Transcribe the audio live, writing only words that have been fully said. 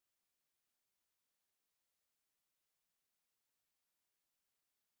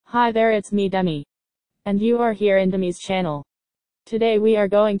Hi there, it's me Demi. And you are here in DEMY'S channel. Today we are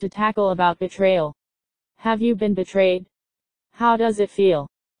going to tackle about betrayal. Have you been betrayed? How does it feel?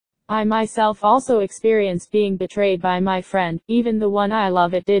 I myself also experienced being betrayed by my friend, even the one I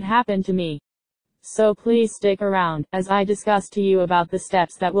love. It did happen to me. So please stick around, as I discuss to you about the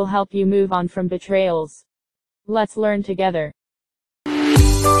steps that will help you move on from betrayals. Let's learn together.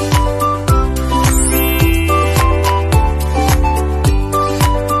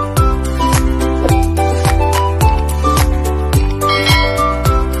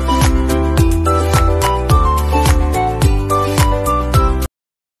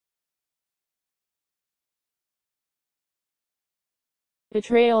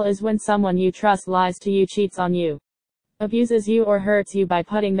 Betrayal is when someone you trust lies to you, cheats on you, abuses you, or hurts you by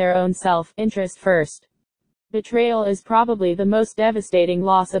putting their own self-interest first. Betrayal is probably the most devastating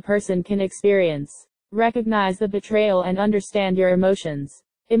loss a person can experience. Recognize the betrayal and understand your emotions.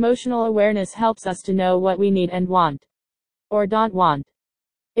 Emotional awareness helps us to know what we need and want, or don't want.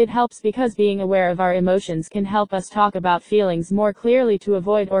 It helps because being aware of our emotions can help us talk about feelings more clearly, to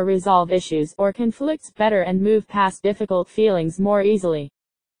avoid or resolve issues or conflicts better, and move past difficult feelings more easily.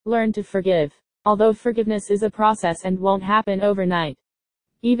 Learn to forgive. Although forgiveness is a process and won't happen overnight,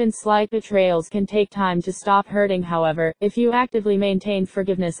 even slight betrayals can take time to stop hurting. However, if you actively maintain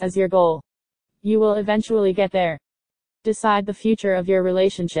forgiveness as your goal, you will eventually get there. Decide the future of your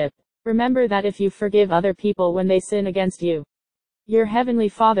relationship. Remember that if you forgive other people when they sin against you, your Heavenly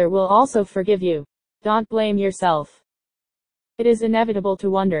Father will also forgive you. Don't blame yourself. It is inevitable to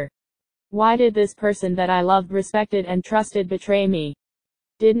wonder, why did this person that I loved, respected, and trusted betray me?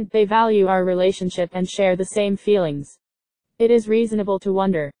 Didn't they value our relationship and share the same feelings? It is reasonable to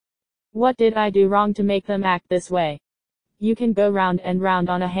wonder, what did I do wrong to make them act this way? You can go round and round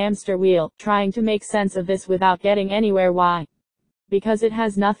on a hamster wheel, trying to make sense of this without getting anywhere. Why? Because it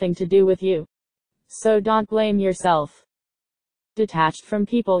has nothing to do with you. So don't blame yourself. Detached from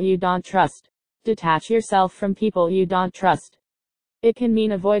people you don't trust. Detach yourself from people you don't trust. It can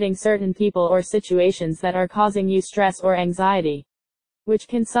mean avoiding certain people or situations that are causing you stress or anxiety, which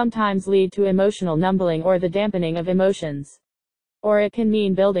can sometimes lead to emotional numbing or the dampening of emotions. Or it can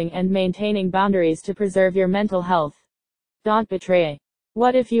mean building and maintaining boundaries to preserve your mental health. Don't betray.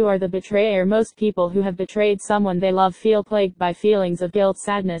 What if you are the betrayer? Most people who have betrayed someone they love feel plagued by feelings of guilt,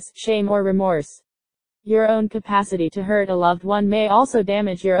 sadness, shame, or remorse. Your own capacity to hurt a loved one may also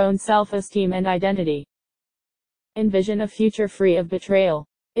damage your own self-esteem and identity. Envision a future free of betrayal.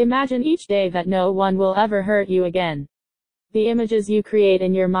 Imagine each day that no one will ever hurt you again. The images you create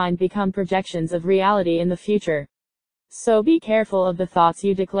in your mind become projections of reality in the future. So be careful of the thoughts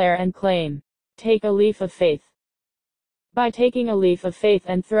you declare and claim. Take a leap of faith. By taking a leap of faith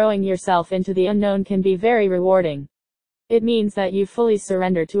and throwing yourself into the unknown can be very rewarding. It means that you fully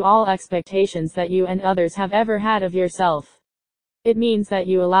surrender to all expectations that you and others have ever had of yourself. It means that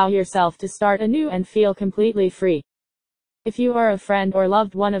you allow yourself to start anew and feel completely free. If you are a friend or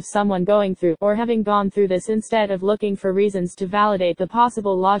loved one of someone going through or having gone through this, instead of looking for reasons to validate the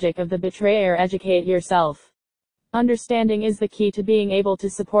possible logic of the betrayer, educate yourself. Understanding is the key to being able to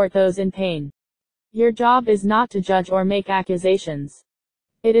support those in pain. Your job is not to judge or make accusations.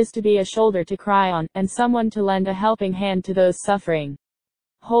 It is to be a shoulder to cry on, and someone to lend a helping hand to those suffering.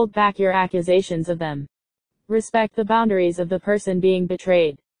 Hold back your accusations of them. Respect the boundaries of the person being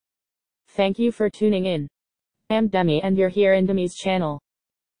betrayed. Thank you for tuning in. I'm Demi and you're here in DEMY'S channel.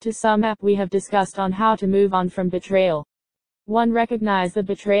 To sum up, we have discussed on how to move on from betrayal. 1. Recognize the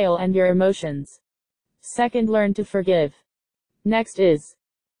betrayal and your emotions. 2. Learn to forgive. Next is,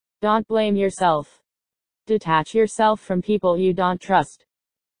 don't blame yourself. Detach yourself from people you don't trust.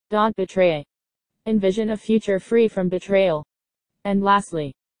 Don't betray. Envision a future free from betrayal. And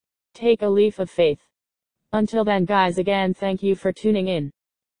lastly, take a leap of faith. Until then guys, again thank you for tuning in.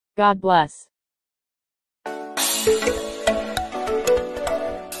 God bless.